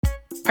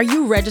Are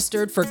you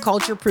registered for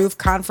Culture Proof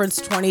Conference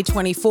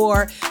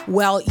 2024?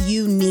 Well,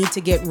 you need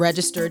to get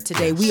registered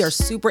today. We are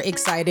super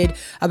excited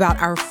about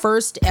our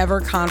first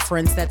ever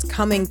conference that's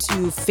coming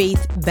to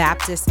Faith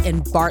Baptist in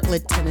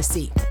Bartlett,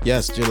 Tennessee.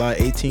 Yes, July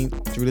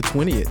 18th through the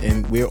 20th.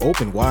 And we're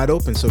open, wide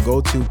open. So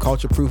go to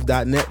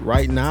cultureproof.net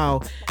right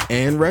now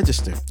and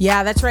register.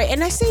 Yeah, that's right.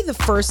 And I say the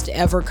first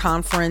ever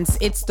conference.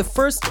 It's the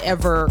first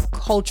ever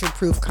Culture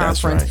Proof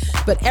conference. That's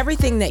right. But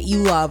everything that you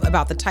love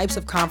about the types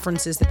of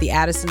conferences that the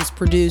Addisons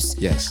produce,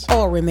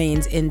 all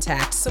remains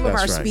intact. Some of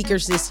our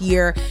speakers this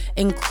year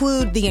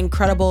include the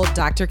incredible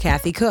Dr.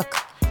 Kathy Cook,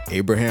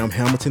 Abraham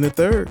Hamilton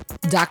III,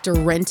 Dr.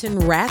 Renton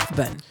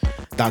Rathbun,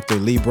 Dr.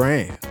 Lee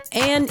Brand,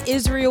 and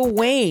Israel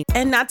Wayne.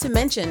 And not to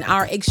mention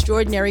our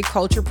extraordinary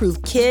Culture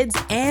Proof Kids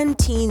and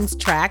Teens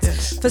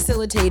tracks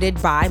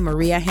facilitated by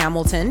Maria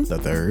Hamilton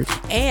III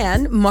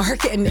and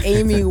Mark and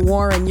Amy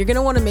Warren. You're going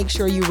to want to make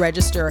sure you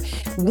register.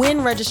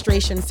 When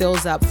registration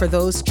fills up for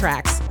those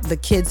tracks, the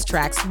kids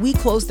tracks, we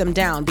close them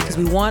down because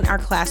we want our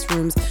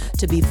classrooms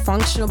to be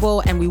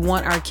functionable and we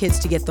want our kids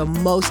to get the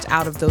most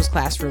out of those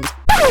classrooms.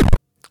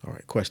 All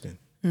right, question.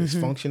 Is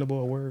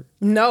functionable a word?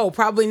 No,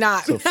 probably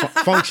not. So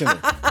functional.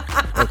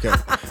 Okay.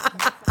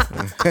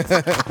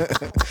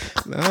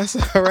 No, that's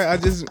all right. I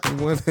just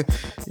want to,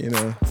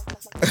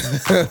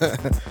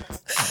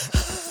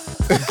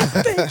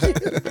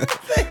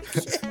 Thank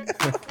you.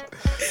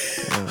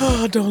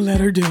 Oh, don't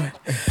let her do it.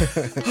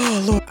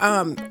 Oh,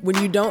 Lord.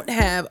 When you don't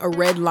have a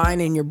red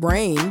line in your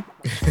brain,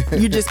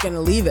 you're just going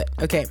to leave it.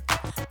 Okay.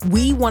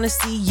 We want to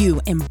see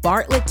you in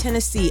Bartlett,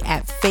 Tennessee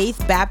at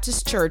Faith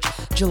Baptist Church,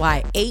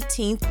 July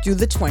 18th through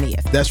the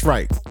 20th. That's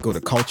right. Go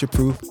to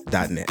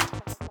cultureproof.net.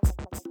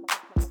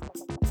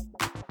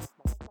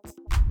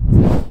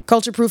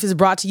 Culture Proof is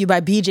brought to you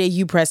by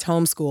BJU Press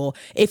Homeschool.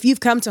 If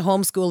you've come to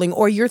homeschooling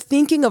or you're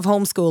thinking of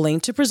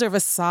homeschooling to preserve a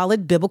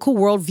solid biblical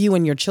worldview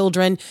in your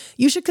children,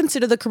 you should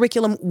consider the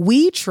curriculum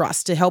we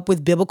trust to help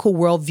with biblical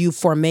worldview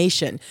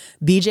formation.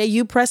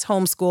 BJU Press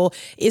Homeschool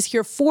is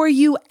here for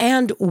you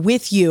and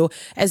with you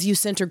as you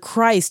center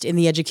Christ in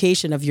the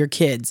education of your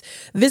kids.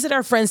 Visit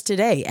our friends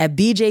today at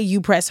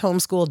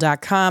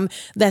bjupresshomeschool.com.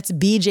 That's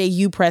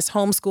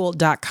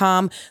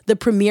bjupresshomeschool.com, the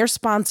premier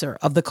sponsor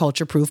of the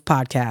Culture Proof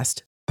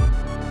podcast.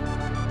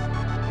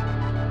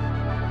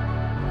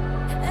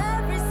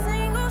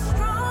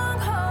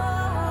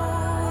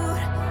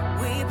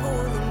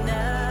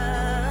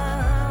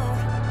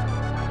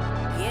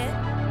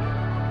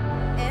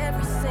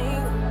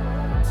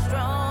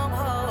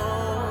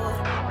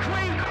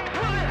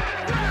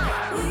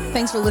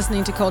 Thanks for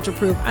listening to Culture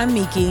Proof. I'm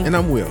Miki. And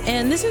I'm Will.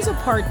 And this is a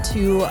part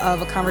 2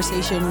 of a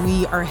conversation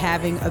we are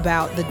having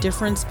about the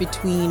difference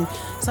between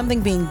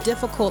something being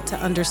difficult to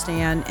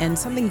understand and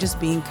something just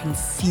being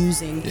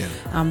confusing. Yeah.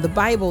 The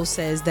Bible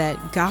says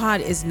that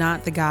God is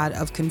not the God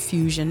of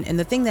confusion. And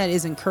the thing that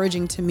is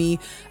encouraging to me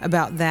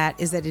about that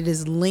is that it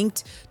is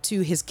linked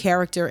to his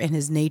character and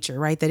his nature,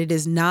 right? That it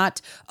is not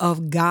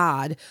of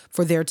God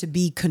for there to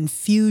be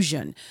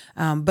confusion.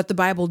 But the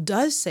Bible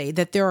does say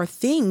that there are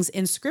things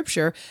in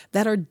Scripture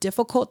that are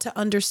difficult to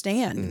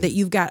understand, that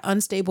you've got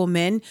unstable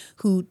men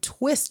who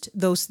twist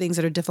those things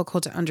that are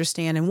difficult to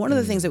understand. And one of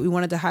the things that we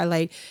wanted to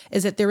highlight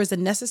is that there is a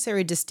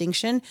necessary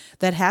distinction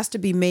that has to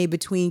be made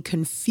between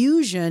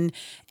confusion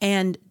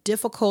and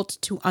difficult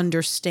to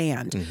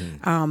understand.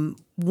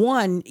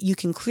 One, you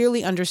can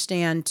clearly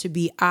understand to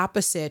be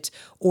opposite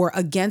or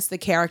against the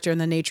character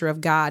and the nature of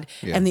God.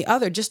 Yeah. And the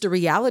other, just a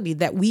reality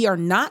that we are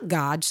not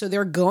God. So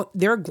there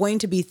are going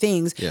to be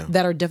things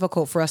that are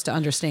difficult for us to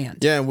understand.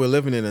 Yeah, and we're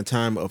living in a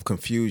time of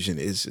confusion.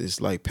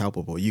 It's like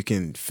palpable. You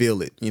can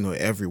feel it,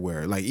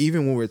 everywhere. Like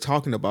even when we're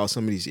talking about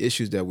some of these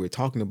issues that we're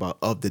talking about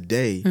of the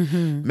day,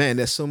 man,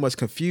 there's so much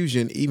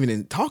confusion even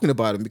in talking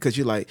about them because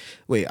you're like,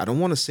 wait, I don't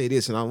want to say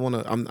this and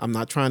I'm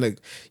not trying to,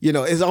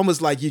 it's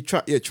almost like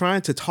you're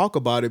trying to talk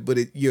about it, but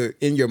you're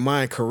in your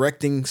mind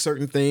correcting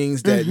certain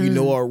things that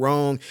are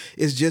wrong.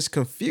 It's just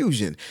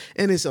confusion.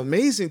 And it's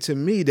amazing to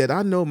me that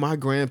I know my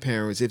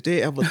grandparents, if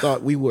they ever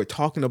thought we were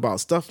talking about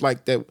stuff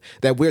like that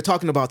we're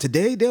talking about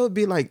today, they would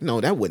be like,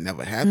 no, that would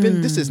never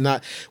happen. This is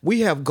not,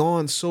 we have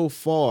gone so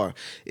far.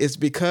 It's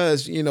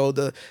because,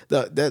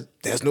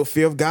 there's no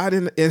fear of God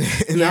in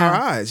our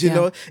eyes. You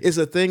know, it's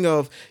a thing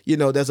of,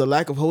 there's a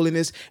lack of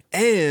holiness.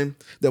 And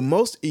the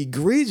most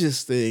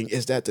egregious thing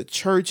is that the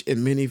church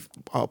and many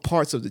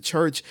parts of the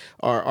church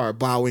are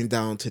bowing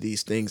down to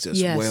these things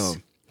as well.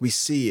 We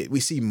see it.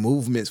 We see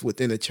movements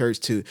within the church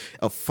to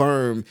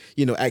affirm,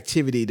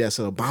 activity that's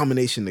an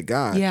abomination to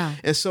God. Yeah.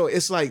 And so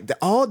it's like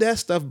all that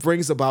stuff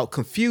brings about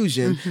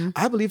confusion,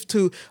 I believe,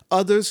 to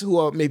others who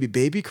are maybe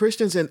baby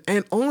Christians and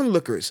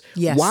onlookers.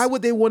 Yes. Why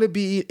would they want to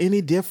be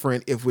any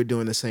different if we're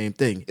doing the same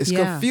thing? It's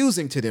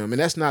confusing to them. And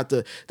that's not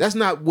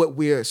what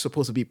we're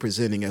supposed to be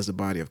presenting as the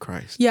body of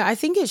Christ. Yeah, I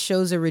think it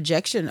shows a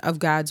rejection of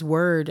God's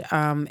word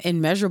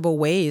in measurable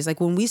ways. Like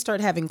when we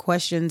start having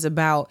questions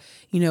about,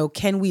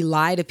 can we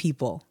lie to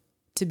people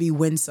to be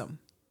winsome?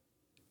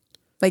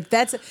 Like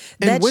that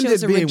And when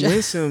shows did a being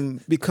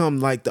winsome become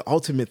like the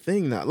ultimate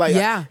thing now? Like,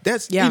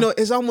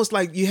 it's almost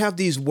like you have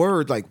these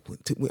words like,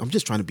 I'm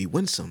just trying to be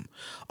winsome.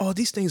 Oh,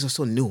 these things are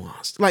so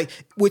nuanced. Like,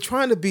 we're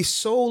trying to be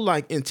so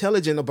like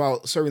intelligent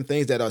about certain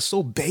things that are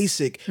so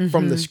basic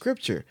from the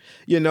scripture,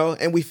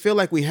 and we feel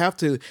like we have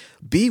to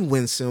be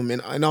winsome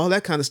and all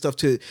that kind of stuff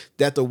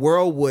that the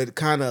world would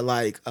kind of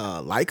like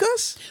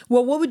us.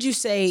 Well, what would you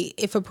say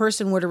if a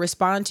person were to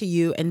respond to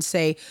you and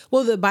say,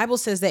 well, the Bible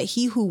says that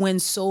he who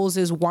wins souls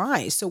is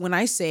wise. So when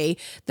I say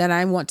that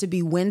I want to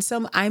be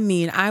winsome, I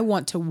mean I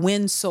want to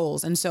win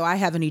souls. And so I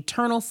have an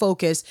eternal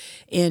focus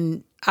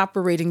in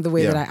operating the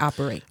way that I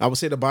operate. I would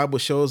say the Bible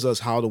shows us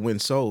how to win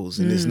souls,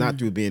 and it's not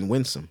through being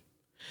winsome.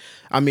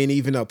 I mean,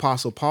 even the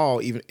Apostle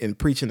Paul, even in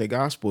preaching the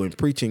gospel and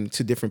preaching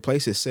to different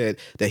places, said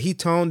that he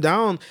toned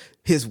down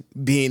his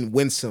being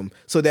winsome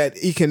so that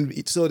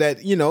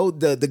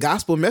the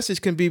gospel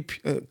message can be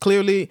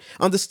clearly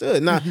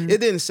understood. Now, it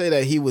didn't say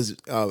that he was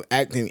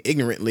acting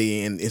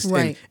ignorantly,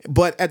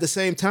 but at the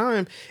same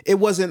time, it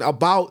wasn't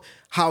about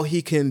how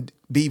he can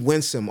be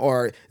winsome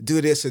or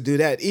do this or do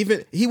that.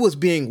 Even he was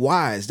being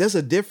wise. There's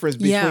a difference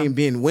between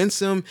being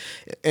winsome,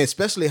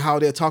 especially how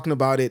they're talking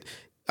about it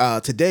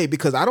today,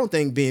 because I don't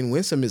think being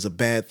winsome is a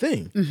bad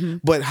thing,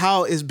 but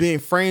how it's being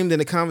framed in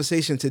the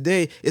conversation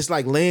today, it's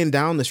like laying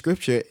down the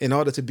scripture in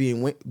order to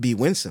be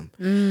winsome.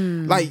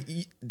 Like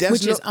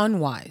which is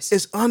unwise.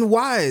 It's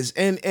unwise,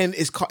 and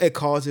it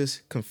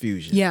causes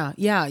confusion. Yeah.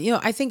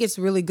 I think it's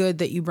really good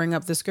that you bring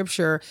up the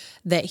scripture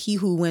that he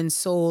who wins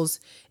souls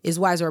is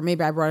wise, or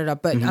maybe I brought it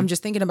up, but I'm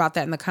just thinking about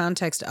that in the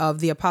context of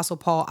the Apostle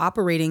Paul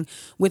operating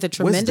with a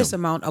tremendous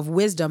amount of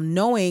wisdom,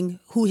 knowing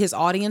who his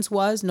audience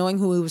was, knowing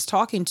who he was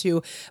talking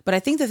to. But I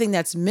think the thing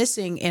that's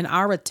missing in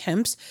our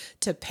attempts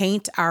to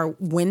paint our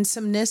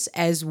winsomeness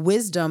as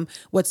wisdom,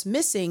 what's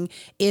missing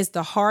is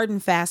the hard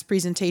and fast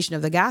presentation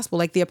of the gospel.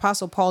 Like the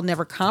Apostle Paul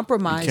never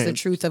compromised the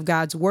truth of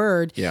God's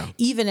word,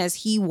 even as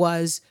he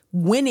was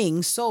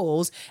winning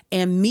souls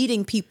and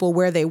meeting people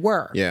where they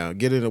were. Yeah,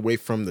 getting away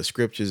from the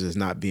scriptures is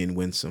not being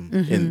winsome.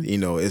 And,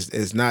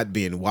 it's not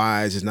being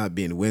wise, it's not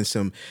being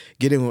winsome.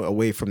 Getting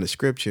away from the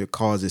scripture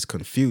causes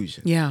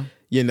confusion. Yeah.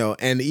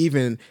 And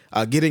even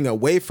getting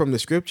away from the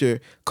scripture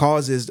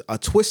causes a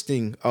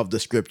twisting of the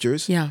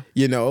scriptures. Yeah.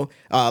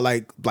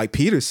 Like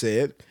Peter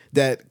said,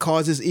 that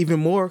causes even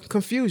more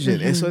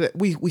confusion. And so that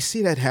we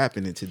see that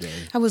happening today.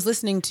 I was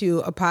listening to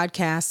a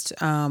podcast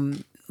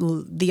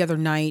the other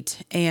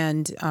night,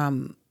 and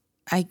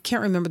I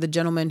can't remember the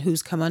gentleman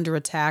who's come under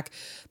attack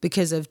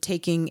because of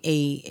taking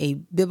a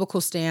biblical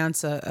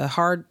stance, a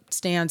hard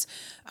stance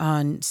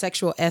on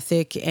sexual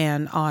ethic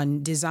and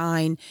on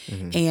design.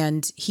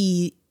 And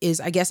he is,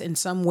 I guess, in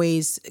some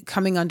ways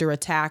coming under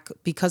attack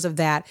because of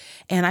that.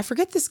 And I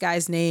forget this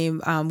guy's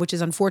name, which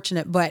is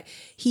unfortunate, but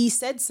he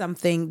said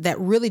something that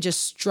really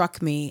just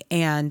struck me.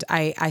 And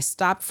I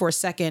stopped for a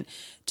second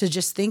to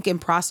just think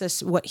and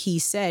process what he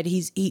said.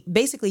 He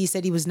basically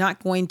said he was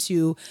not going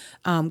to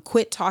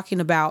quit talking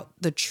about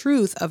the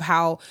truth of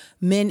how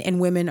men and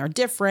women are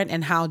different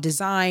and how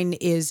design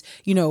is,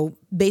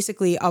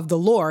 basically of the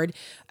Lord.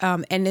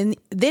 And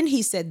then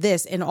he said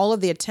this, in all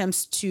of the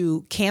attempts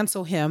to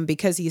cancel him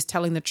because he is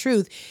telling the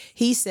truth,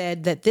 he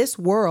said that this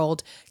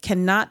world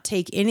cannot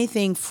take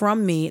anything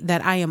from me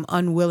that I am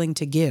unwilling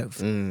to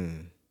give.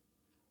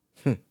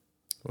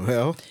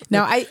 Well,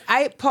 now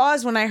I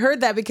paused when I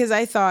heard that because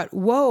I thought,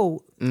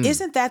 whoa,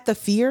 isn't that the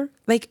fear?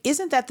 Like,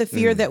 isn't that the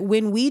fear that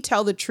when we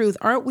tell the truth,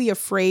 aren't we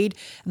afraid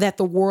that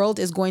the world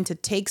is going to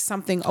take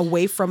something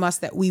away from us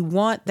that we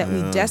want, that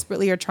we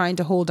desperately are trying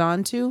to hold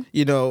on to?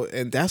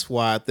 And that's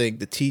why I think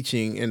the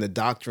teaching and the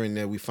doctrine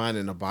that we find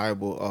in the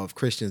Bible of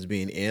Christians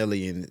being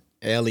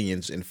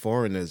aliens and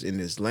foreigners in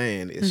this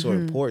land is so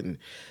important.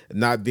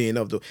 Not being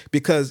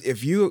because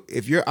if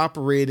you're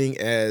operating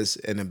as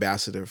an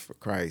ambassador for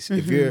Christ,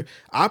 if you're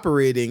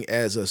operating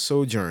as a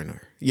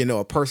sojourner,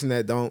 a person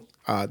that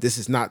this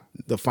is not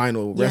the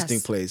final resting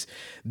place,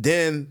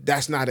 then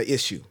that's not an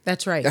issue.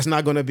 That's right. That's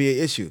not going to be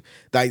an issue.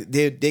 Like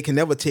they can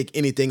never take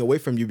anything away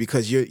from you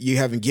because you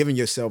haven't given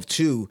yourself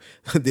to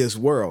this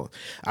world.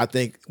 I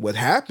think what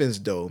happens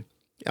though,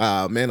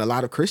 a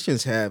lot of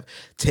Christians have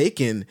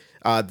taken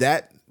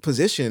that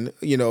position,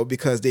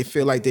 because they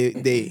feel like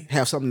they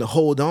have something to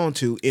hold on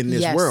to in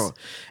this world.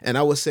 And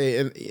I would say,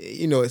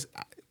 it's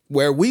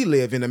where we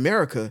live in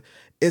America,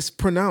 it's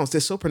pronounced.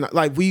 It's so pronounced.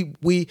 Like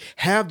we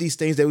have these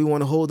things that we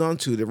want to hold on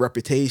to, the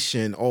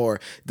reputation or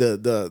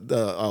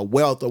the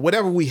wealth or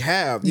whatever we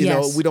have. We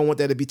don't want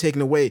that to be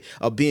taken away,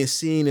 of being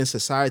seen in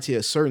society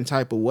a certain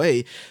type of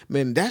way.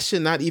 Man, that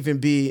should not even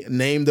be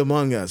named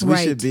among us. We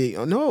should be,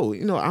 no,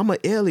 I'm an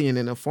alien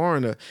and a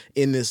foreigner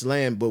in this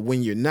land. But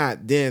when you're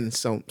not, then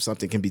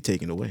something can be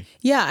taken away.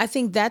 Yeah, I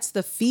think that's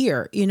the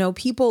fear.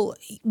 People,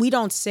 we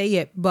don't say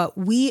it, but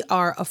we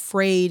are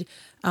afraid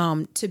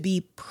to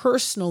be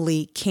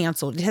personally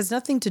canceled. It has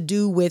nothing to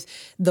do with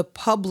the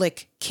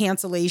public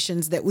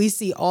cancellations that we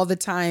see all the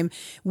time,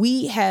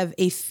 we have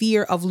a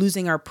fear of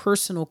losing our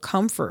personal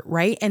comfort,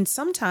 right? And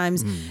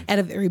sometimes at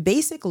a very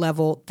basic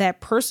level,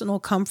 that personal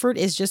comfort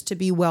is just to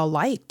be well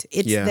liked.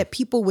 It's that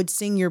people would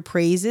sing your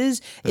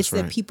praises. It's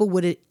that people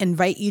would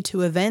invite you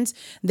to events,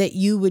 that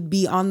you would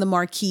be on the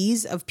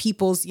marquees of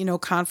people's,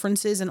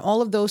 conferences and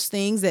all of those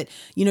things, that,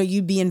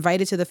 you'd be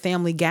invited to the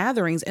family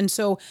gatherings. And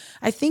so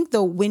I think,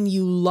 though, when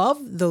you love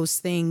those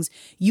things,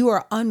 you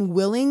are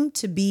unwilling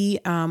to be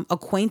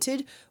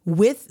acquainted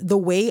with the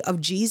way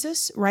of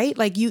Jesus, right?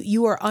 Like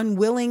you are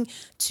unwilling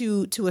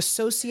to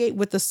associate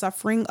with the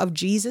suffering of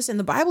Jesus. And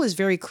the Bible is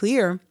very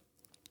clear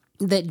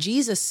that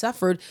Jesus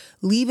suffered,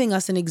 leaving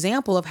us an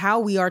example of how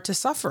we are to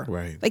suffer.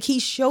 Right. Like he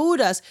showed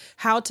us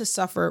how to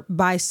suffer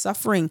by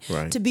suffering,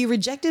 to be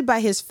rejected by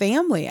his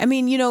family. I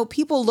mean,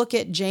 people look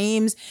at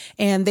James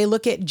and they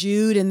look at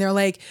Jude and they're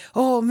like,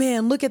 oh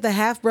man, look at the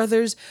half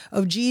brothers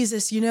of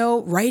Jesus,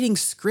 writing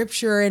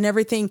scripture and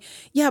everything.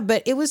 Yeah,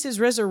 but it was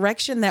his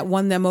resurrection that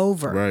won them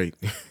over. Right.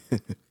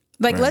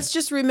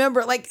 Let's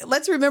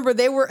remember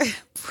they were,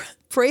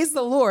 praise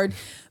the Lord,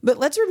 but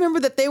let's remember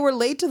that they were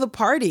late to the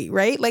party,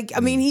 right?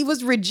 He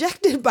was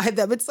rejected by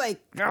them. It's like,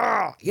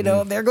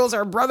 there goes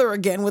our brother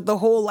again with the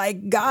whole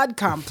God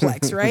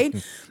complex, right?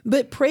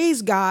 But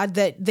praise God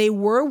that they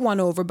were won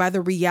over by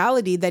the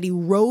reality that he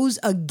rose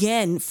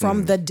again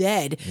from the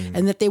dead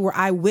and that they were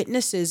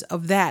eyewitnesses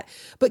of that.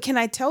 But can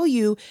I tell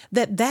you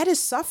that is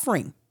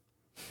suffering?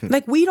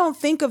 We don't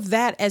think of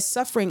that as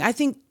suffering. I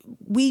think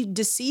we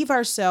deceive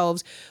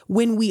ourselves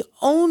when we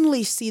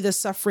only see the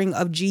suffering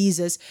of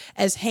Jesus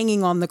as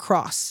hanging on the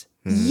cross.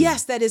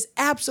 Yes, that is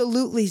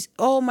absolutely,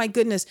 oh my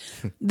goodness,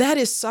 that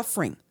is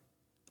suffering.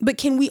 But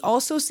can we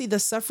also see the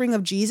suffering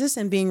of Jesus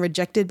and being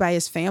rejected by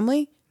his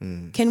family?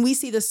 Can we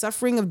see the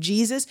suffering of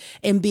Jesus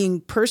and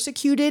being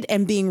persecuted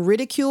and being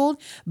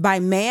ridiculed by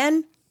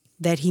man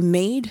that he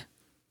made?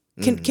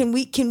 Can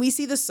we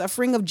see the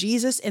suffering of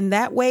Jesus in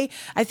that way?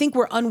 I think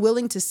we're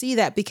unwilling to see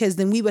that because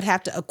then we would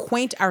have to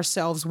acquaint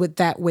ourselves with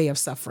that way of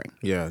suffering.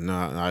 Yeah, no,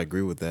 I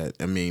agree with that.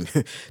 I mean,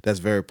 that's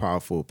a very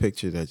powerful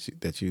picture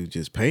that you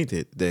just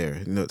painted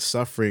there.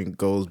 Suffering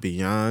goes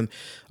beyond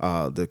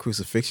the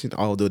crucifixion,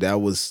 although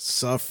that was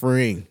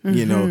suffering,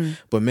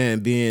 but man,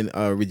 being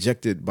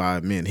rejected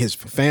by his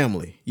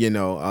family,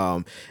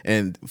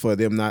 and for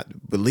them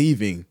not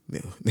believing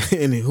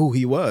in who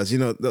he was,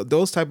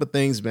 those type of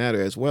things matter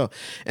as well.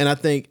 And I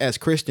think as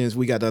Christians,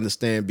 we got to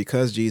understand,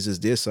 because Jesus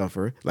did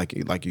suffer,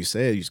 like you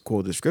said, you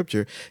quoted the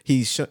scripture,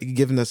 he's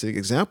giving us an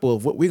example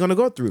of what we're going to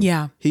go through.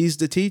 Yeah. He's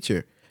the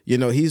teacher.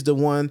 He's the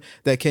one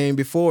that came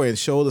before and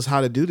showed us how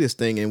to do this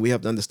thing. And we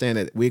have to understand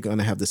that we're going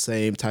to have the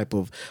same type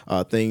of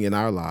thing in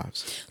our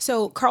lives.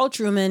 So Carl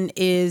Trueman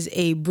is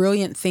a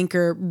brilliant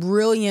thinker,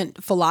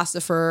 brilliant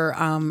philosopher,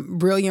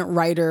 brilliant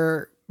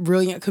writer,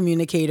 brilliant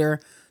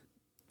communicator.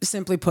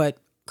 Simply put,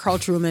 Carl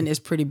Trueman is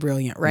pretty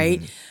brilliant,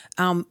 right?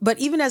 But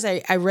even as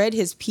I read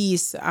his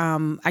piece,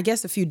 I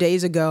guess a few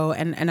days ago,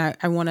 and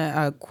I want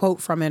to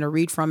quote from it or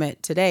read from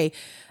it today,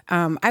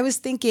 I was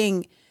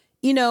thinking,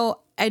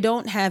 I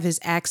don't have his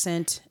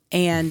accent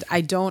and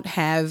I don't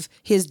have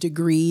his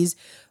degrees,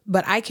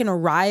 but I can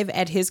arrive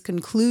at his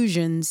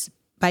conclusions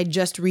by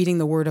just reading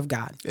the Word of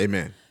God.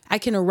 Amen. I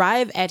can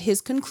arrive at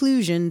his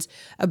conclusions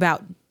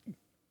about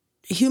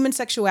human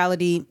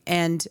sexuality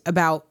and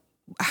about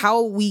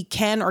how we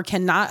can or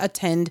cannot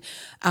attend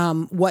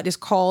what is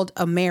called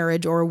a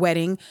marriage or a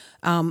wedding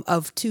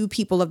of two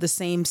people of the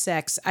same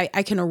sex.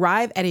 I can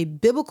arrive at a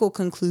biblical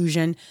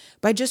conclusion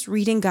by just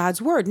reading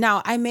God's word.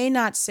 Now, I may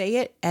not say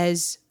it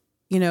as,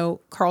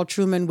 Carl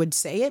Trueman would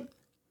say it,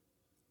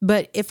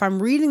 but if I'm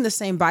reading the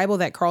same Bible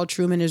that Carl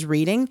Trueman is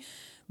reading,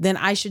 then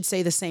I should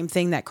say the same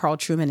thing that Carl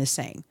Trueman is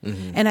saying.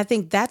 And I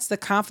think that's the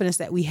confidence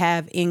that we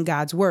have in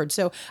God's word.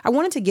 So I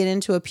wanted to get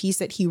into a piece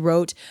that he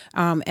wrote,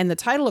 and the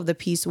title of the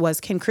piece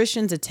was, Can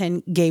Christians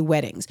Attend Gay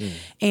Weddings?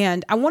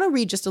 And I want to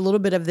read just a little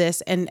bit of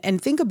this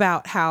and think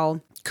about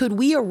how could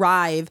we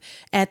arrive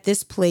at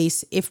this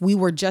place if we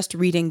were just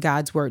reading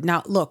God's word?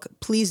 Now, look,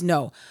 please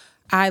know,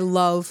 I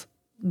love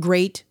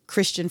great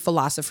Christian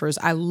philosophers.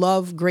 I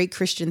love great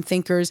Christian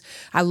thinkers.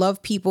 I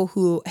love people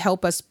who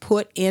help us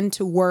put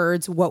into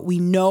words what we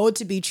know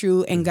to be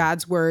true in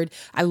God's word.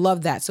 I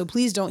love that. So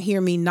please don't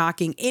hear me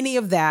knocking any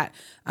of that.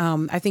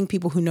 I think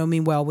people who know me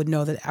well would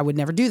know that I would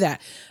never do that.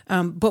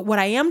 But what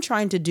I am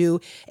trying to do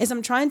is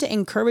I'm trying to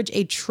encourage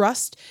a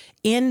trust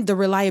in the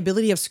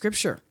reliability of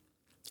Scripture.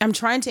 I'm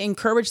trying to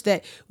encourage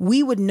that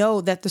we would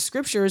know that the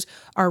scriptures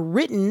are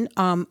written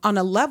on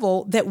a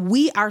level that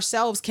we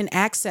ourselves can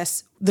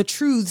access the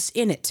truths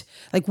in it.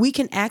 Like we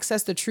can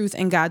access the truth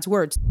in God's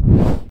words.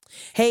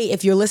 Hey,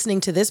 if you're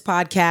listening to this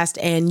podcast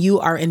and you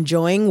are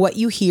enjoying what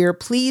you hear,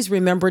 please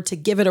remember to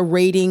give it a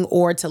rating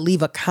or to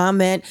leave a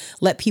comment.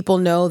 Let people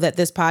know that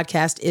this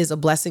podcast is a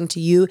blessing to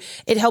you.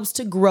 It helps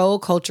to grow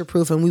Culture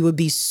Proof, and we would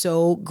be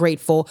so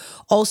grateful.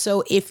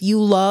 Also, if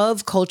you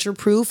love Culture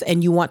Proof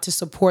and you want to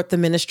support the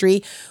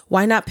ministry,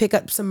 why not pick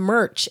up some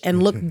merch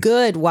and look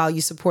good while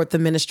you support the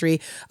ministry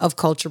of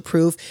Culture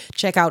Proof?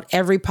 Check out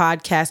every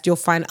podcast. You'll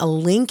find a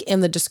link in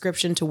the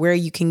description to where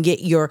you can get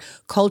your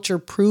Culture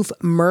Proof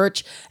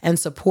merch and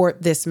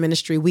support this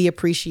ministry. We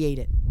appreciate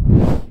it.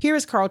 Here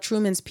is Carl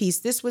Trueman's piece.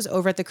 This was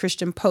over at the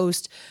Christian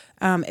Post.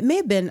 It may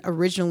have been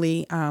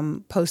originally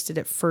posted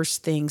at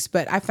First Things,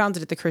 but I found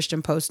it at the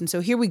Christian Post. And so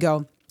here we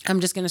go. I'm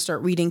just going to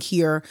start reading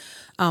here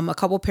a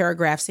couple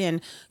paragraphs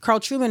in. Carl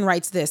Trueman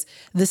writes this: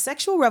 "The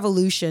sexual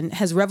revolution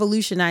has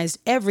revolutionized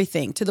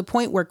everything to the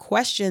point where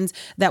questions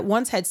that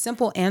once had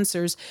simple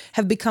answers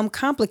have become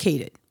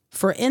complicated.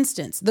 For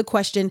instance, the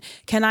question,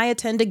 'Can I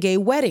attend a gay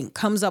wedding?'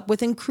 comes up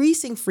with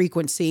increasing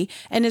frequency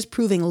and is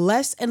proving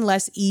less and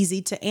less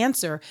easy to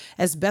answer,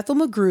 as Bethel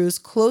McGrew's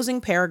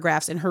closing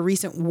paragraphs in her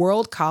recent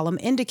World column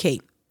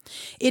indicate.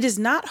 It is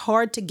not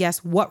hard to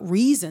guess what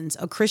reasons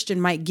a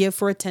Christian might give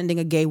for attending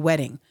a gay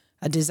wedding: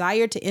 a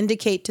desire to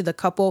indicate to the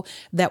couple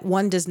that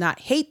one does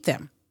not hate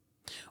them,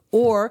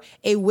 or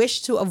a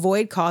wish to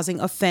avoid causing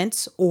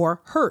offense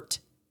or hurt.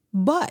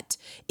 But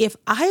if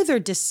either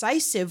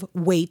decisive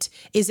weight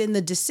is in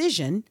the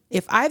decision,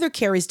 if either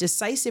carries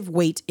decisive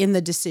weight in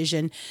the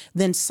decision,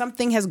 then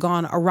something has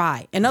gone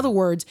awry. In other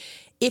words,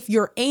 if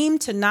your aim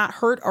to not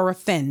hurt or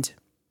offend,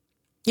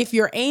 if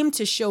your aim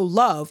to show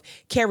love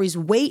carries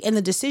weight in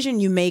the decision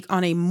you make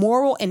on a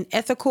moral and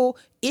ethical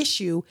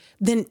issue,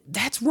 then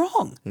that's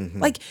wrong.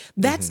 Like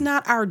that's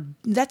not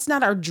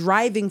our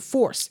driving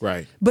force.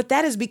 Right. But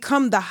that has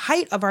become the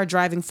height of our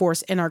driving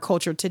force in our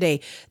culture today.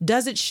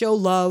 Does it show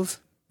love?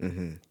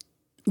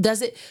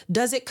 Does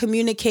it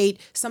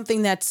communicate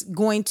something that's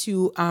going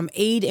to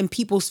aid in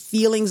people's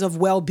feelings of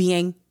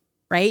well-being,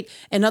 right?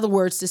 In other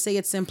words, to say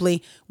it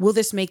simply, will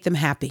this make them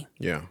happy?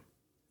 Yeah.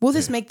 Will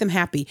this make them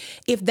happy?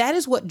 If that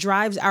is what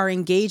drives our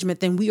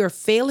engagement, then we are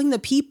failing the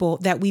people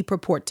that we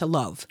purport to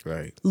love.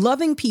 Right.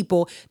 Loving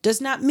people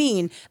does not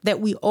mean that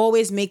we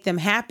always make them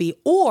happy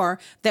or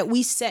that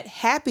we set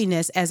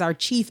happiness as our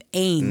chief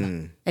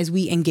aim as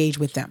we engage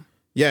with them.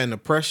 Yeah, and the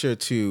pressure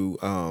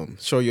to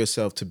show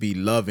yourself to be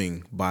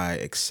loving by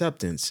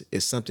acceptance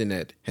is something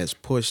that has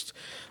pushed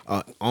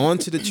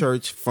onto the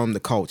church from the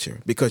culture,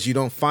 because you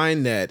don't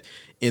find that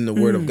in the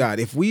Word of God.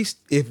 If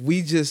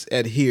we just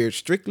adhere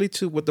strictly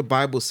to what the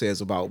Bible says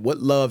about what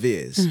love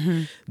is,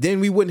 then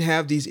we wouldn't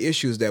have these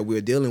issues that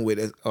we're dealing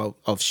with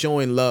of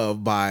showing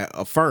love by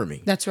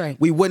affirming. That's right.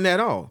 We wouldn't at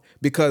all,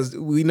 because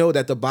we know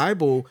that the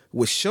Bible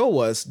will show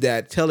us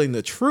that telling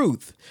the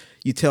truth,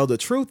 you tell the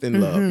truth in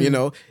love, you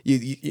know,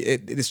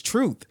 it is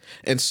truth.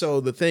 And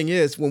so the thing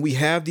is, when we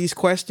have these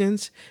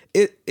questions,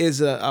 it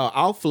is a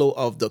outflow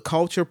of the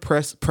culture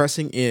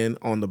pressing in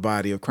on the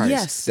body of Christ.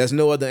 Yes. There's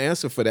no other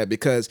answer for that,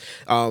 because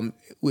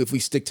if we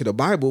stick to the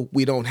Bible,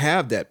 we don't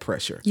have that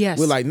pressure. Yes.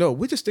 We're like, no,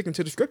 we're just sticking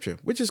to the scripture.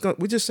 We're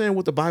just saying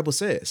what the Bible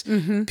says,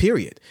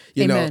 period.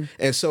 You Amen. know,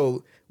 and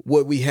so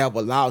what we have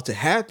allowed to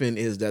happen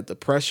is that the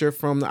pressure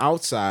from the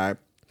outside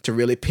to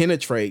really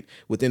penetrate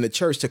within the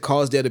church, to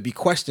cause there to be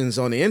questions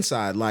on the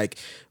inside, like,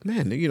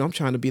 man, you know, I'm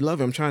trying to be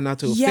loving, I'm trying not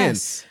to offend.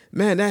 Yes.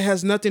 Man, that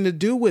has nothing to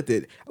do with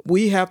it.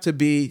 We have to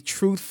be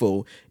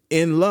truthful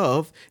in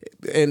love,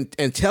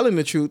 and telling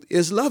the truth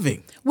is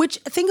loving. Which,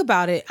 think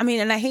about it. I mean,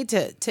 and I hate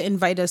to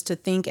invite us to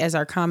think as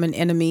our common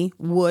enemy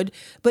would,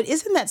 but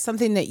isn't that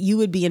something that you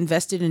would be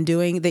invested in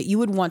doing? That you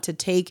would want to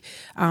take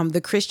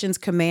the Christian's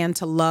command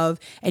to love,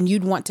 and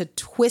you'd want to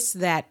twist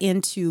that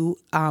into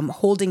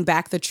holding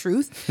back the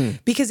truth?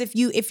 Because if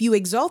you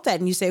exalt that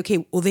and you say,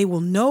 okay, well, they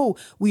will know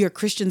we are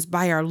Christians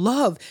by our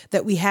love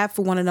that we have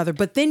for one another.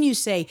 But then you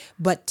say,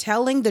 but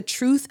telling the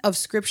truth of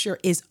Scripture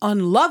is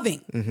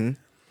unloving.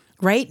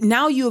 Right?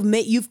 Now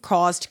you've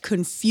caused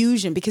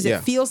confusion, because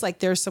it feels like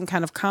there's some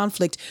kind of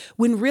conflict,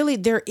 when really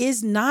there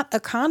is not a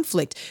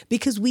conflict,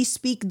 because we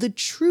speak the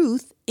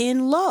truth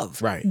in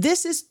love. Right.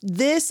 This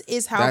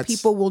is how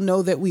people will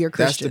know that we are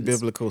Christians. That's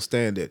the biblical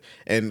standard.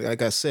 And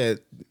like I said,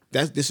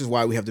 this is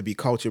why we have to be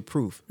culture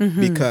proof,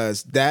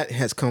 because that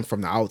has come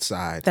from the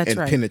outside and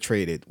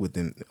penetrated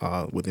within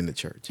the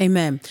church.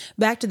 Amen.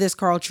 Back to this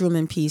Carl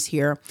Trueman piece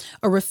here.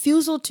 A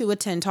refusal to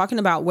attend, talking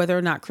about whether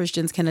or not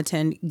Christians can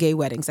attend gay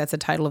weddings. That's the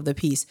title of the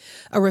piece.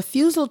 A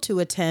refusal to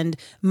attend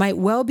might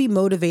well be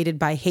motivated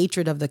by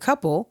hatred of the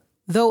couple,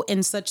 though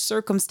in such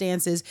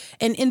circumstances,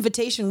 an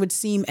invitation would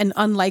seem an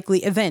unlikely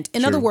event.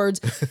 In other words,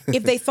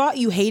 if they thought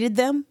you hated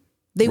them,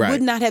 they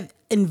would not have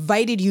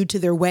invited you to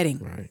their wedding.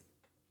 Right.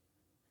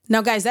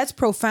 Now, guys, that's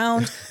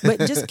profound, but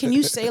just can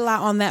you say a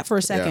lot on that for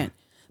a second? Yeah.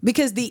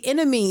 Because the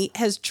enemy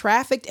has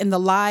trafficked in the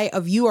lie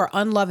of you are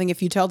unloving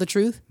if you tell the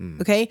truth,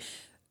 okay?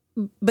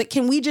 But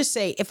can we just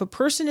say, if a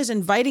person is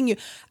inviting you,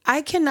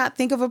 I cannot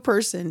think of a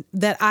person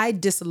that I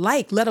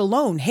dislike, let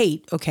alone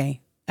hate.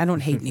 Okay, I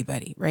don't hate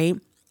anybody, right?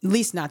 At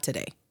least not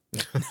today.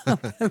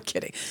 I'm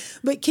kidding.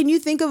 But can you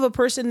think of a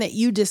person that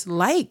you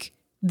dislike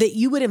that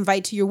you would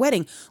invite to your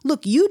wedding?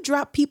 Look, you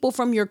drop people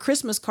from your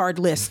Christmas card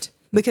list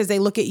because they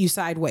look at you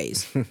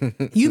sideways.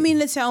 You mean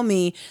to tell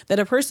me that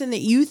a person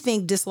that you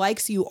think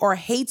dislikes you or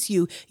hates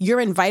you, you're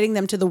inviting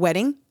them to the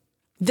wedding?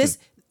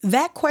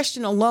 That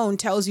question alone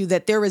tells you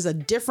that there is a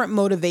different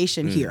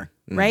motivation here,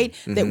 right?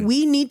 That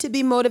we need to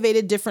be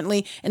motivated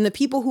differently, and the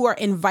people who are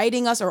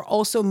inviting us are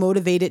also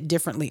motivated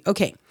differently.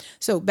 Okay,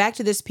 so back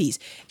to this piece.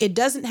 It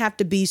doesn't have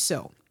to be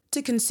so.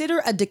 To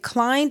consider a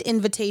declined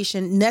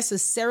invitation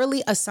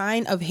necessarily a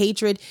sign of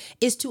hatred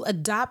is to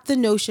adopt the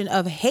notion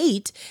of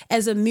hate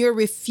as a mere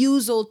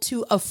refusal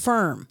to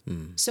affirm.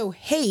 So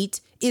hate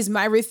is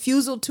my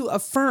refusal to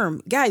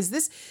affirm. Guys,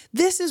 this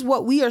is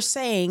what we are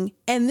saying,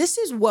 and this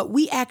is what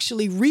we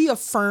actually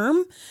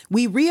reaffirm.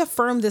 We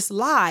reaffirm this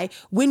lie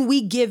when we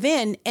give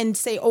in and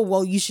say, oh,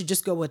 well, you should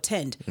just go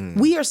attend.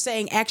 We are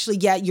saying, actually,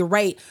 yeah, you're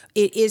right.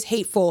 It is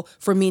hateful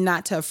for me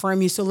not to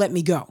affirm you, so let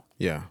me go.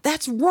 Yeah.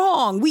 That's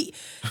wrong.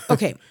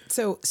 Okay,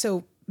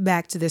 so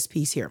back to this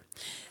piece here.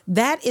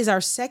 That is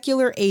our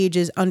secular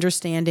age's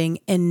understanding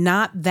and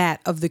not that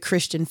of the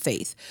Christian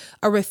faith.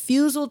 A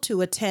refusal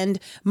to attend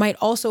might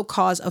also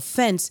cause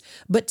offense,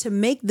 but to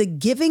make the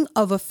giving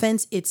of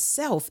offense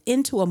itself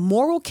into a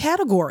moral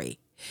category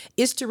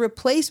is to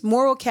replace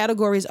moral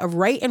categories of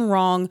right and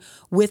wrong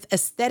with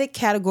aesthetic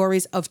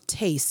categories of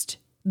taste.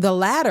 The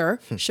latter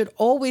should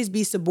always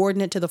be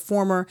subordinate to the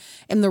former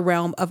in the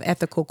realm of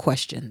ethical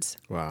questions.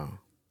 Wow.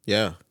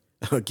 Yeah.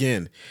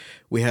 Again,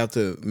 we have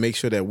to make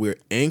sure that we're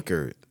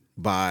anchored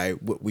by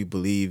what we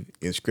believe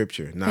in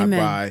Scripture, not Amen.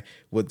 by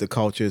what the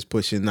culture is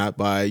pushing, not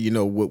by,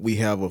 what we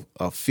have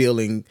a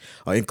feeling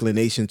or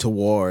inclination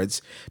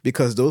towards,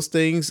 because those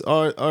things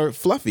are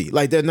fluffy.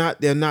 Like they're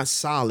not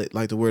solid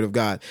like the Word of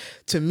God.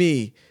 To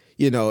me,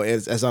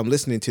 as I'm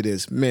listening to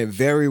this, man,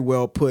 very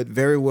well put,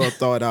 very well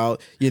thought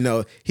out.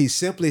 He's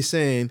simply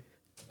saying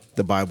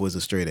the Bible is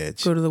a straight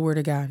edge. Go to the Word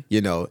of God.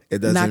 It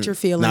doesn't, Not your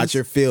feelings. not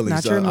your feelings.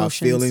 Not your Our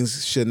emotions.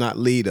 feelings should not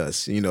lead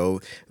us,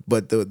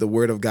 but the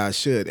Word of God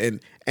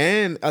should.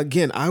 And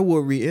again, I will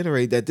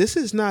reiterate that this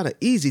is not an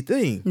easy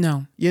thing.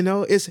 No.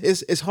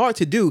 It's hard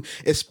to do,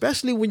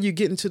 especially when you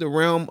get into the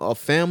realm of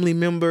family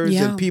members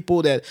and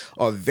people that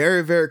are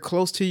very, very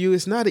close to you.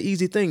 It's not an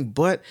easy thing,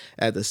 but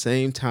at the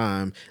same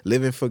time,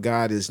 living for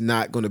God is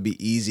not going to be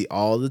easy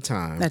all the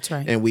time. That's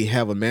right. And we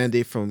have a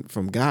mandate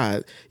from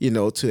God,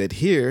 to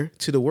adhere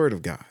to the Word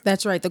of God.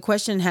 That's right. The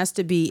question has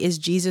to be, is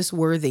Jesus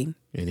worthy?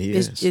 And he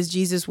is. Is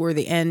Jesus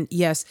worthy? And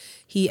yes,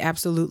 he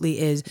absolutely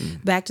is.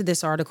 Back to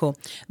this article.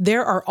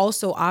 There are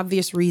also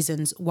obvious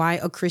reasons why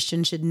a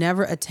Christian should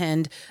never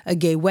attend a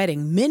gay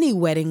wedding. Many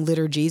wedding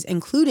liturgies,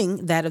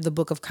 including that of the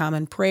Book of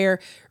Common Prayer,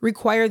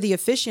 require the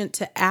officiant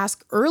to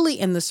ask early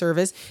in the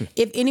service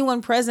if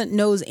anyone present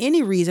knows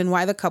any reason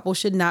why the couple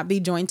should not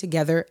be joined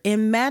together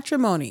in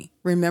matrimony.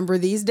 Remember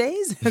these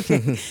days?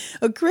 Okay.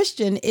 A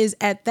Christian is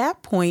at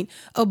that point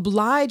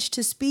obliged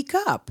to speak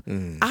up.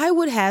 I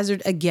would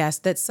hazard a guess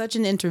that such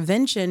an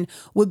intervention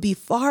would be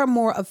far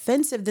more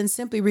offensive than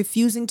simply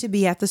refusing to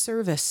be at the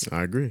service.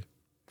 I agree.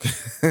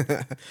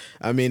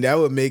 I mean, that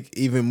would make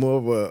even more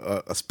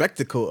of a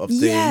spectacle of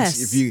things.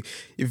 Yes.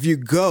 If you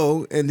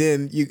go and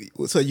then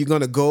you're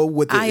going to go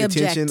with the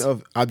intention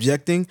of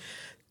objecting.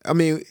 I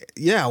mean,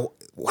 yeah.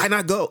 Why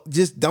not go?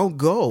 Just don't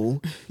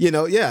go.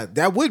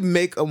 That would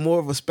make more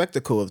of a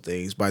spectacle of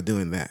things by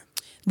doing that.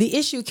 The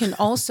issue can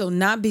also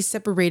not be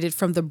separated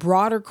from the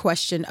broader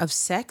question of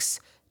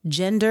sex,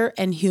 gender,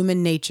 and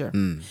human nature.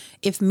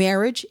 If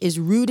marriage is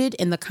rooted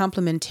in the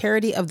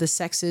complementarity of the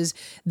sexes,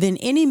 then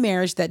any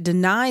marriage that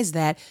denies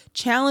that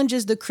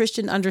challenges the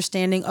Christian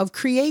understanding of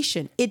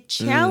creation. It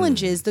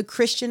challenges the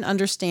Christian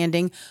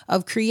understanding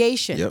of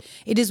creation. Yep.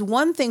 It is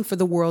one thing for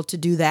the world to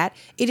do that.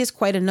 It is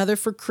quite another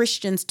for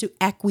Christians to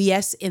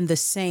acquiesce in the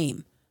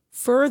same.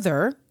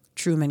 Further,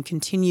 Truman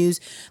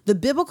continues, the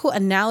biblical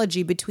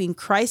analogy between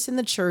Christ and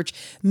the church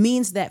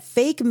means that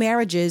fake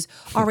marriages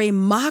are a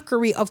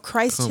mockery of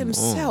Christ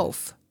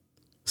himself.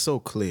 So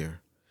clear.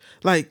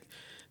 Like,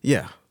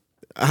 yeah,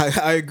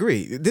 I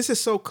agree. This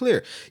is so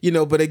clear.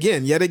 But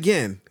yet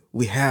again,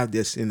 we have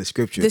this in the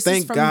Scripture. This Thank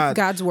is from God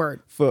God's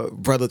word. For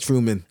Brother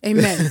Truman.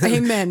 Amen.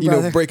 Amen,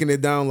 brother. Breaking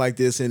it down like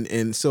this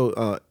and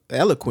so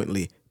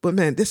eloquently. But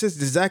man, this is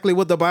exactly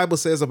what the Bible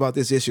says about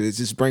this issue. It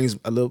just brings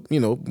a little,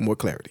 more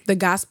clarity. The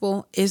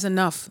gospel is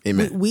enough.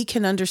 Amen. We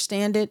can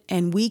understand it,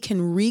 and we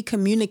can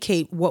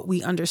re-communicate what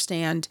we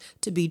understand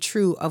to be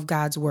true of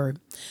God's word.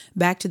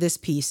 Back to this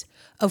piece.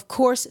 Of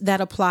course,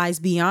 that applies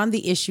beyond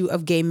the issue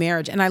of gay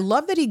marriage. And I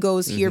love that he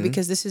goes here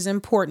because this is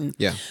important.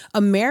 Yeah.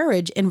 A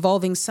marriage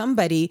involving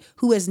somebody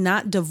who has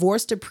not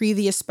divorced a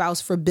previous spouse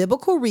for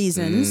biblical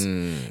reasons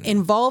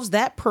involves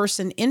that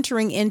person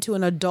entering into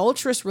an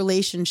adulterous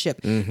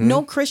relationship.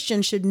 No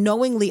Christian should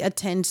knowingly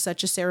attend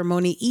such a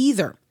ceremony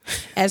either.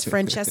 As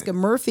Francesca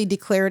Murphy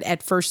declared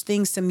at First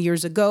Things some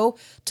years ago,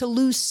 to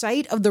lose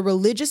sight of the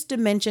religious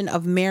dimension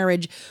of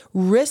marriage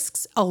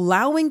risks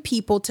allowing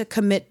people to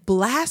commit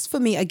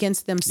blasphemy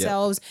against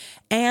themselves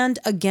and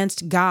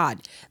against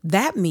God.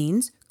 That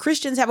means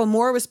Christians have a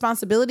moral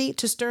responsibility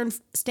to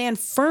stand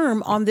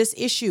firm on this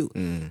issue.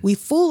 We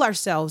fool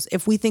ourselves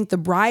if we think the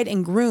bride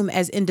and groom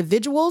as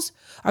individuals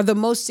are the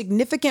most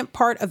significant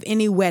part of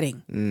any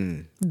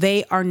wedding.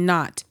 They are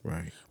not.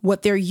 Right.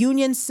 What their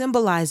union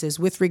symbolizes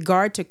with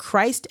regard to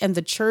Christ and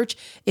the church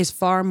is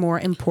far more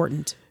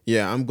important.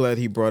 Yeah, I'm glad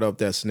he brought up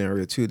that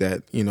scenario too,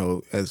 that,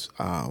 as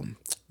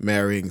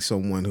marrying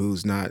someone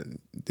who's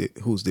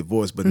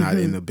divorced, but not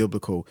in a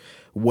biblical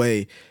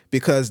way,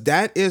 because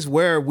that is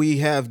where we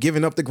have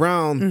given up the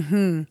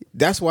ground.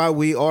 That's why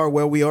we are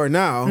where we are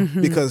now,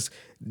 because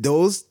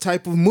those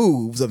type of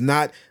moves of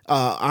not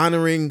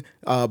honoring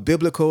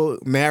biblical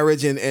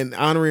marriage and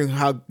honoring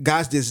how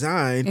God's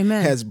design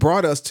has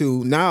brought us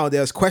to now.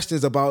 There's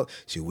questions about,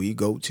 should we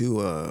go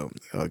to a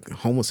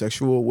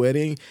homosexual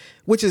wedding,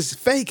 which is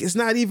fake. It's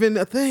not even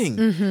a thing.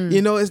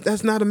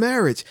 That's not a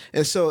marriage.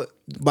 And so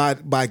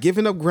by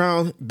giving up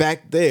ground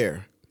back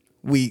there,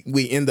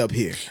 we end up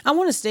here. I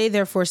want to stay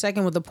there for a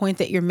second with the point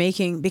that you're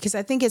making, because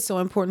I think it's so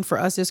important for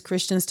us as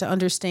Christians to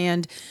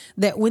understand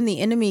that when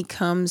the enemy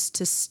comes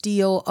to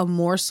steal a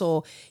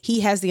morsel, he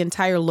has the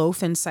entire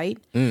loaf in sight.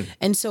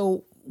 And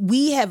so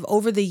we have,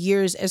 over the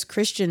years as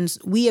Christians,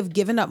 we have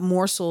given up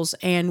morsels,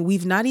 and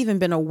we've not even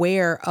been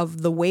aware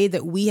of the way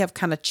that we have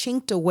kind of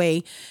chinked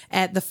away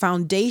at the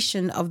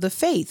foundation of the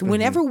faith.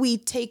 Whenever we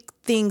take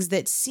things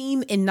that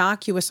seem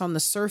innocuous on the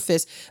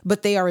surface,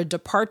 but they are a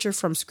departure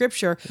from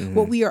Scripture,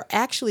 what we are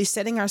actually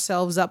setting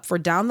ourselves up for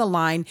down the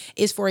line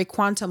is for a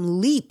quantum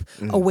leap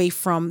away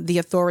from the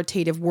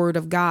authoritative Word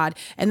of God.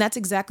 And that's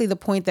exactly the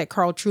point that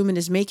Carl Trueman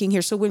is making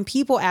here. So when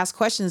people ask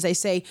questions, they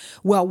say,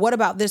 well, what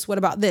about this? What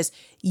about this?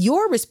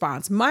 Your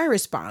response, my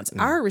response,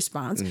 our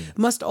response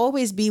must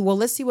always be, well,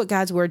 let's see what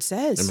God's Word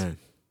says. Amen.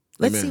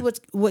 Let's see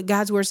what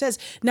God's Word says.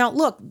 Now,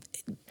 look,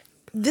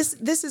 this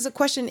is a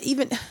question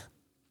even...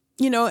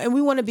 and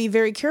we want to be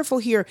very careful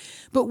here,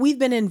 but we've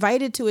been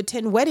invited to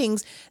attend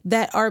weddings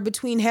that are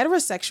between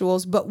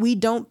heterosexuals, but we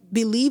don't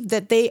believe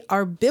that they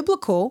are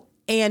biblical,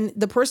 and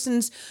the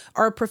persons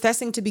are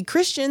professing to be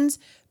Christians,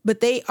 but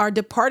they are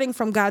departing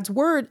from God's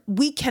word.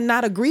 We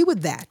cannot agree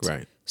with that.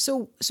 Right.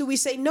 So we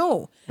say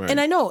no. Right.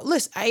 And I know,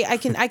 listen, I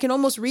can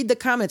almost read the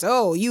comments.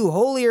 Oh, you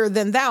holier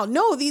than thou.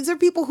 No, these are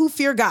people who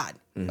fear God.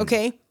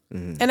 Okay.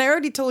 And I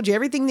already told you,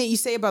 everything that you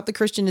say about the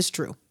Christian is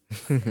true.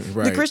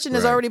 The Christian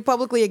has already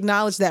publicly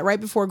acknowledged that right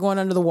before going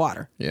under the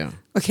water. Yeah.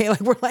 Okay.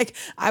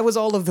 I was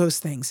all of those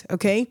things.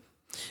 Okay.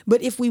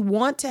 But if we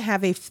want to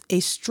have a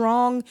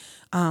strong,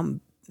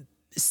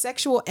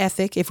 sexual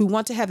ethic, if we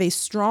want to have a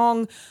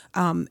strong,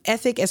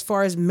 ethic as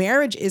far as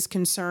marriage is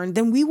concerned,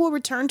 then we will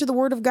return to the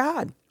Word of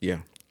God.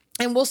 Yeah.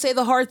 And we'll say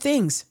the hard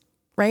things.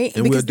 Right.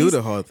 And we'll do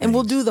the hard things. And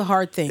we'll do the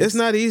hard things. It's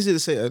not easy to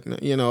say,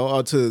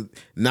 or to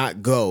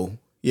not go.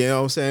 You know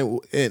what I'm saying?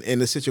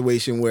 In a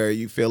situation where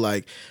you feel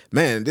like,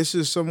 man, this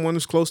is someone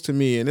who's close to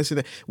me, and this and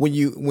that. When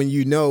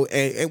you know,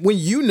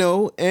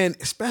 and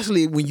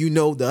especially when you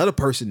know the other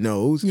person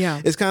knows,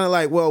 it's kind of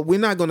like, well, we're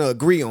not going to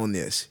agree on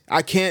this.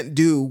 I can't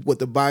do what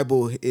the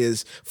Bible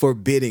is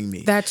forbidding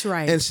me. That's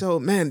right. And so,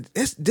 man,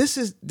 these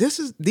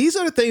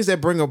are the things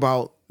that bring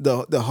about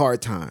the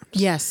hard times.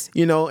 Yes.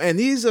 And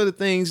these are the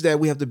things that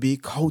we have to be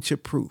culture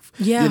proof.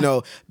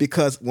 Yeah.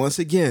 Because once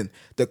again,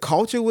 the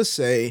culture would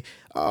say,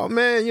 oh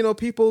man,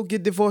 people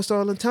get divorced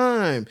all the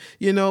time.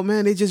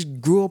 Man, they just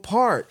grew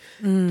apart.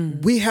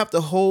 We have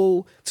to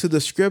hold to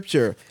the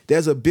Scripture.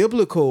 There's a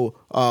biblical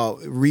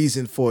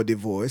reason for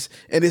divorce,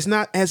 and it's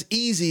not as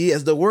easy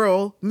as the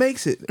world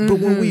makes it. But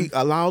when we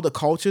allow the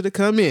culture to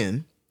come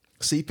in,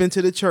 seep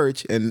into the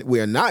church, and we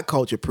are not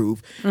culture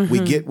proof, we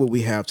get what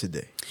we have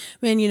today.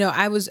 Man,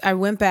 I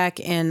went back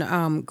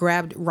and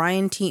grabbed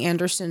Ryan T.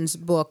 Anderson's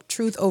book,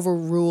 Truth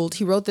Overruled.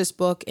 He wrote this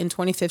book in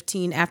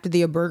 2015 after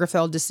the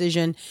Obergefell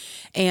decision.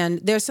 And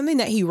there's something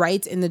that he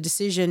writes in the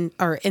decision,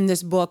 or in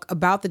this book,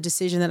 about the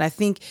decision that I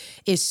think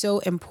is so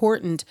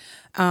important.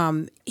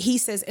 He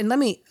says, and let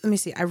me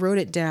see, I wrote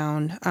it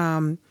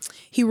down.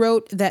 He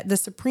wrote that the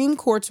Supreme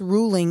Court's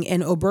ruling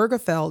in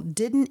Obergefell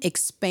didn't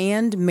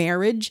expand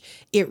marriage,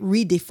 it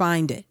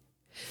redefined it.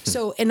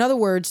 So in other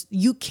words,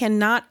 you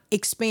cannot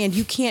expand.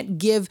 You can't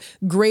give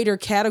greater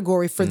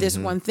category for this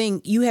one thing.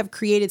 You have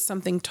created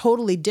something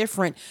totally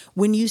different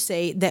when you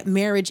say that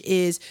marriage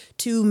is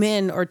two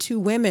men or two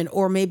women,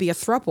 or maybe a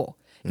throuple.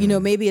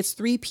 Maybe it's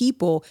three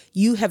people.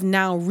 You have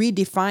now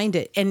redefined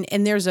it.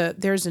 And there's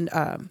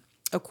a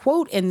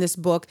quote in this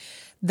book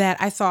that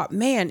I thought,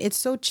 man, it's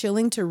so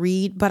chilling to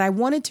read, but I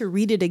wanted to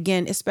read it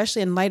again,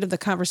 especially in light of the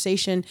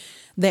conversation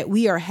that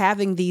we are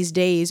having these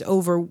days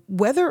over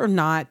whether or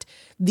not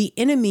the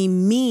enemy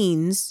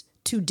means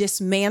to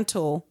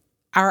dismantle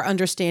our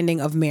understanding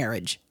of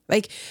marriage.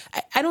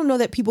 I don't know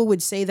that people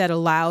would say that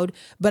aloud,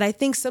 but I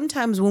think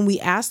sometimes when we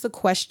ask the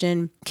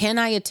question, can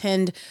I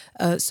attend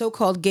a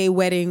so-called gay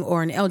wedding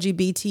or an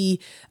LGBT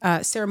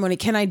ceremony?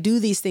 Can I do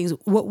these things?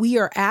 What we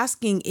are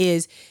asking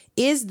is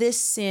this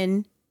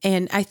sin?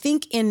 And I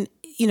think in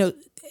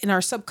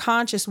our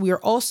subconscious, we are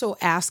also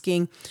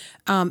asking,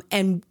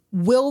 and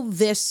will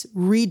this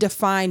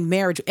redefine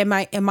marriage? Am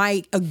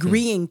I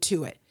agreeing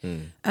to it?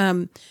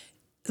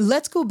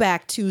 let's go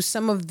back to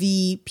some of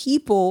the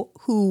people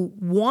who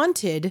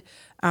wanted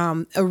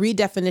a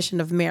redefinition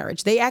of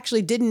marriage. They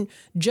actually didn't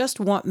just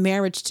want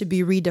marriage to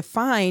be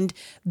redefined.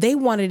 They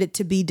wanted it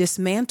to be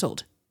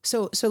dismantled.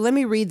 So let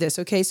me read this.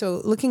 Okay.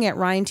 So looking at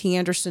Ryan T.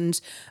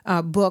 Anderson's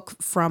book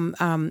from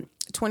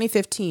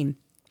 2015,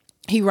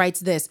 he writes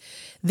this: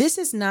 "This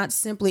is not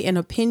simply an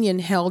opinion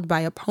held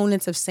by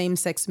opponents of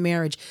same-sex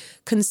marriage.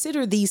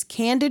 Consider these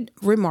candid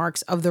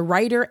remarks of the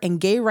writer and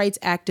gay rights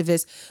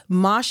activist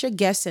Masha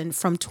Gessen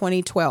from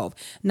 2012.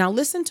 Now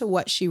listen to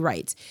what she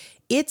writes.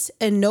 It's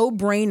a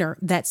no-brainer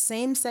that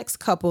same-sex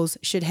couples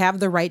should have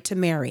the right to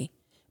marry.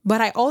 But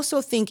I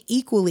also think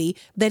equally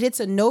that it's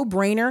a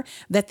no-brainer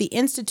that the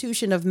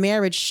institution of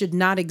marriage should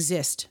not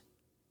exist.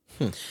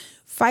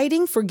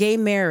 Fighting for gay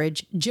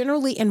marriage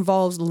generally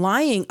involves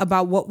lying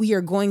about what we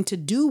are going to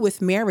do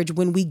with marriage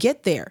when we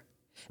get there,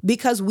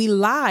 because we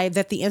lie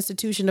that the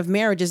institution of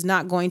marriage is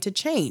not going to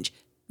change.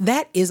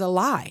 That is a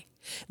lie.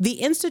 The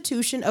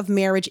institution of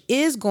marriage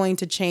is going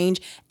to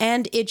change,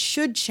 and it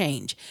should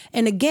change.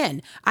 And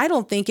again, I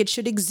don't think it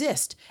should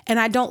exist. And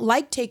I don't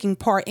like taking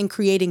part in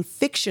creating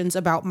fictions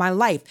about my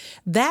life.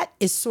 That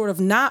is sort of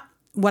not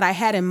what I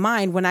had in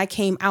mind when I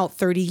came out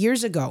 30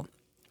 years ago.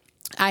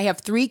 I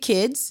have 3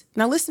 kids.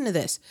 Now listen to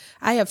this.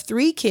 I have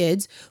 3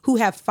 kids who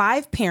have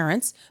 5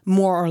 parents,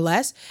 more or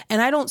less,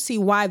 and I don't see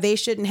why they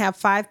shouldn't have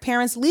 5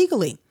 parents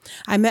legally.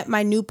 I met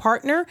my new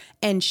partner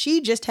and she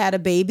just had a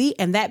baby,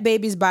 and that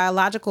baby's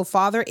biological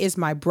father is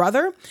my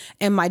brother,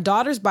 and my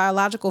daughter's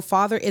biological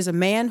father is a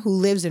man who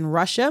lives in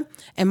Russia,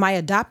 and my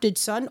adopted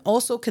son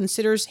also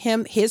considers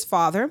him his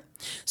father.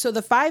 So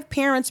the 5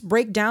 parents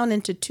break down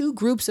into 2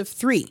 groups of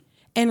 3.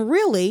 And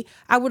really,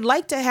 I would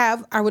like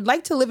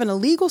to live in a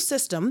legal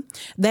system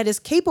that is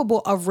capable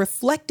of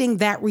reflecting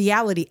that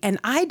reality. And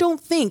I don't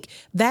think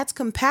that's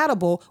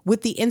compatible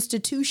with the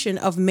institution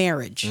of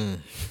marriage."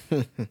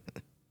 Oh,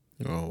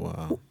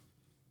 wow.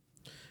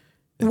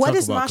 What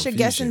is Masha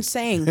Gessen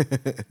saying?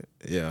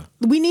 Yeah.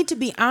 We need to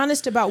be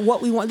honest about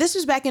what we want. This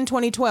was back in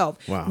 2012.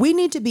 Wow. We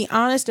need to be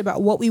honest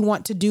about what we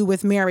want to do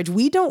with marriage.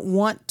 We don't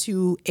want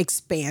to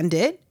expand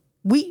it.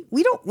 We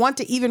don't want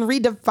to even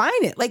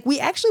redefine it. Like, we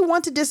actually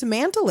want to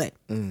dismantle it.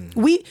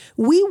 We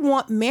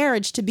want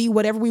marriage to be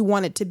whatever we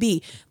want it to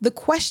be. The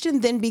question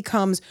then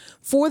becomes,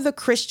 for the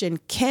Christian,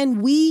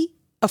 can we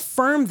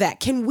affirm that?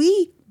 Can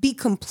we be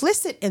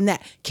complicit in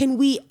that? Can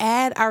we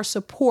add our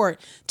support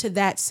to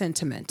that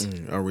sentiment?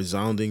 A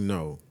resounding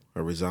no.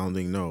 A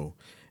resounding no.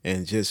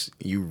 And just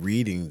you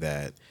reading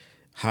that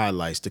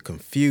highlights the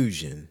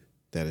confusion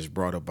that is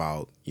brought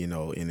about,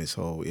 in this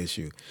whole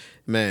issue.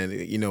 Man,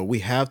 we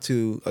have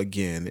to,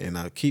 again, and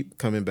I keep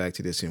coming back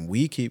to this, and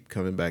we keep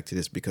coming back to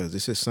this because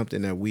this is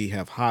something that we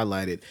have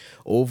highlighted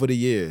over the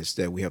years,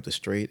 that we have the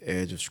straight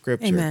edge of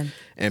Scripture. Amen.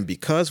 And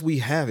because we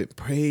have it,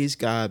 praise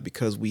God,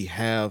 because we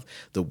have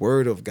the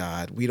Word of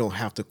God, we don't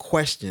have to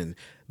question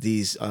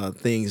these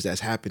things that's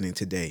happening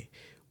today.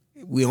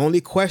 We only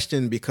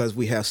question because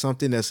we have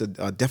something that's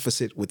a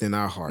deficit within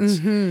our hearts,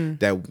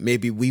 that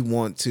maybe we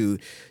want to,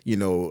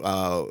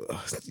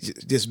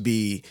 just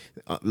be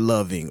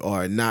loving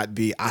or not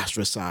be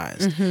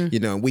ostracized.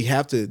 We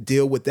have to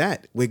deal with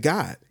that with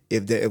God.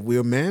 If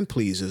we're man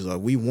pleasers, or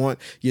we want,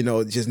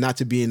 just not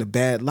to be in a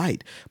bad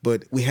light,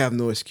 but we have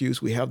no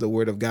excuse. We have the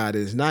Word of God.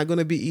 It's not going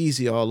to be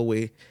easy all the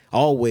way,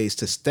 always,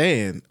 to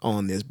stand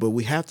on this, but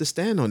we have to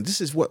stand on it.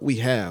 This is what we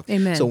have.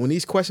 Amen. So when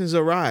these questions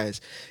arise,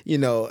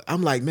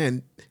 I'm like,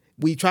 man,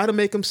 we try to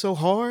make them so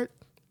hard,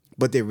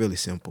 but they're really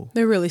simple.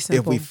 They're really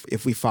simple.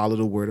 If we follow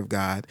the Word of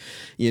God,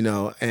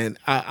 and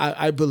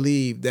I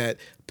believe that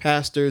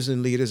pastors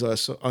and leaders are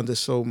under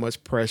so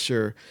much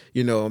pressure.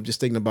 I'm just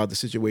thinking about the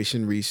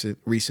situation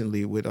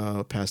recently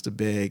with Pastor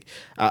Begg.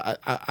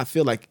 I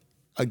feel like,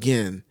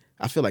 again,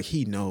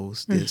 he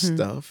knows this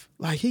stuff.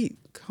 Like,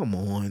 come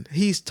on,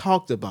 he's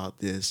talked about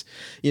this,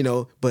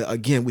 but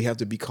again, we have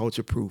to be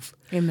culture proof.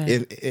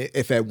 Amen.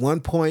 If at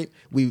one point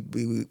we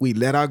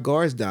let our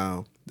guards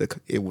down,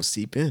 it will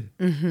seep in.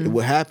 It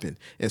will happen.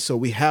 And so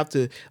we have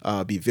to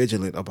be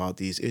vigilant about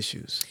these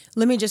issues.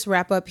 Let me just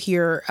wrap up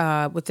here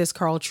with this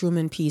Carl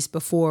Trueman piece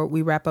before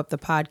we wrap up the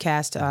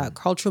podcast.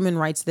 Carl Trueman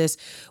writes this: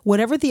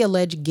 "Whatever the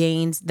alleged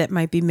gains that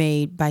might be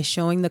made by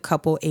showing the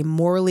couple a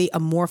morally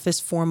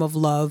amorphous form of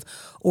love,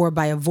 or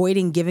by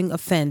avoiding giving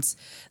offense,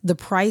 the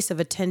price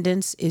of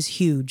attendance is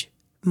huge.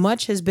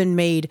 Much has been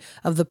made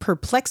of the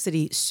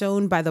perplexity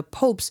sown by the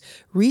Pope's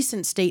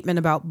recent statement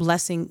about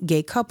blessing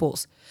gay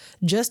couples.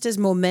 Just as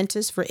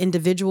momentous for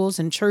individuals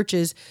and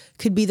churches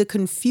could be the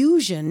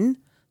confusion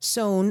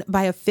sown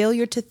by a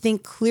failure to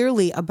think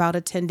clearly about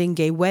attending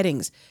gay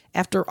weddings.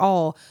 After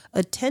all,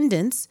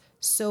 attendance,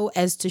 so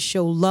as to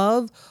show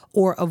love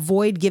or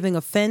avoid giving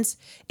offense,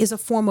 is a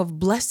form of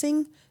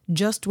blessing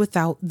just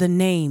without the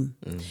name.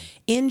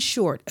 In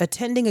short,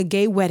 attending a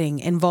gay wedding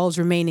involves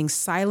remaining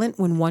silent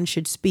when one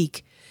should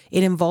speak.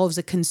 It involves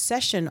a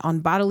concession on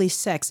bodily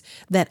sex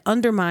that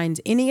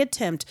undermines any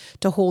attempt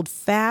to hold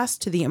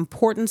fast to the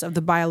importance of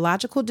the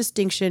biological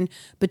distinction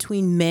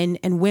between men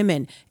and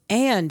women.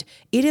 And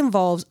it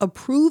involves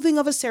approving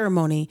of a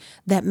ceremony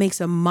that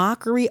makes a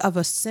mockery of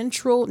a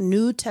central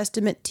New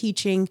Testament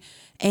teaching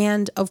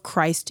and of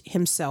Christ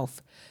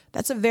himself.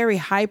 That's a very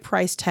high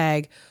price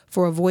tag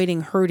for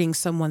avoiding hurting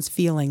someone's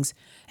feelings.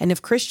 And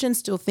if Christians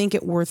still think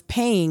it worth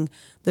paying,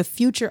 the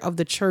future of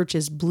the church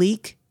is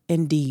bleak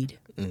indeed.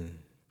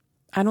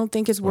 I don't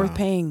think it's worth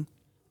paying.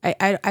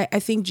 I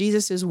think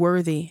Jesus is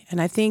worthy. And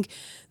I think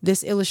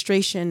this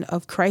illustration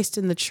of Christ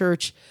in the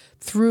church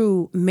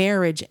through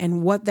marriage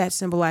and what that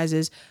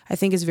symbolizes, I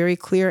think is very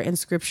clear in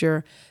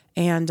Scripture.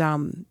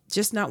 And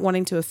just not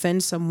wanting to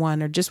offend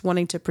someone or just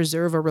wanting to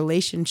preserve a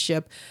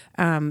relationship,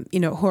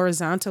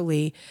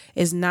 horizontally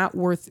is not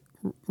worth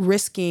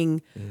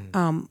risking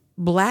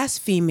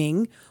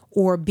blaspheming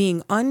or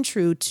being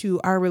untrue to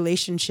our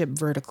relationship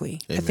vertically.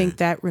 Amen. I think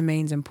that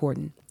remains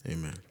important.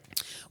 Amen.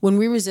 When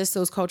we resist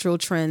those cultural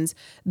trends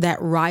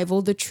that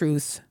rival the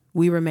truth,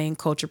 we remain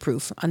culture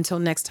proof. Until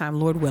next time,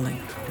 Lord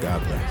willing.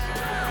 God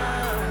bless.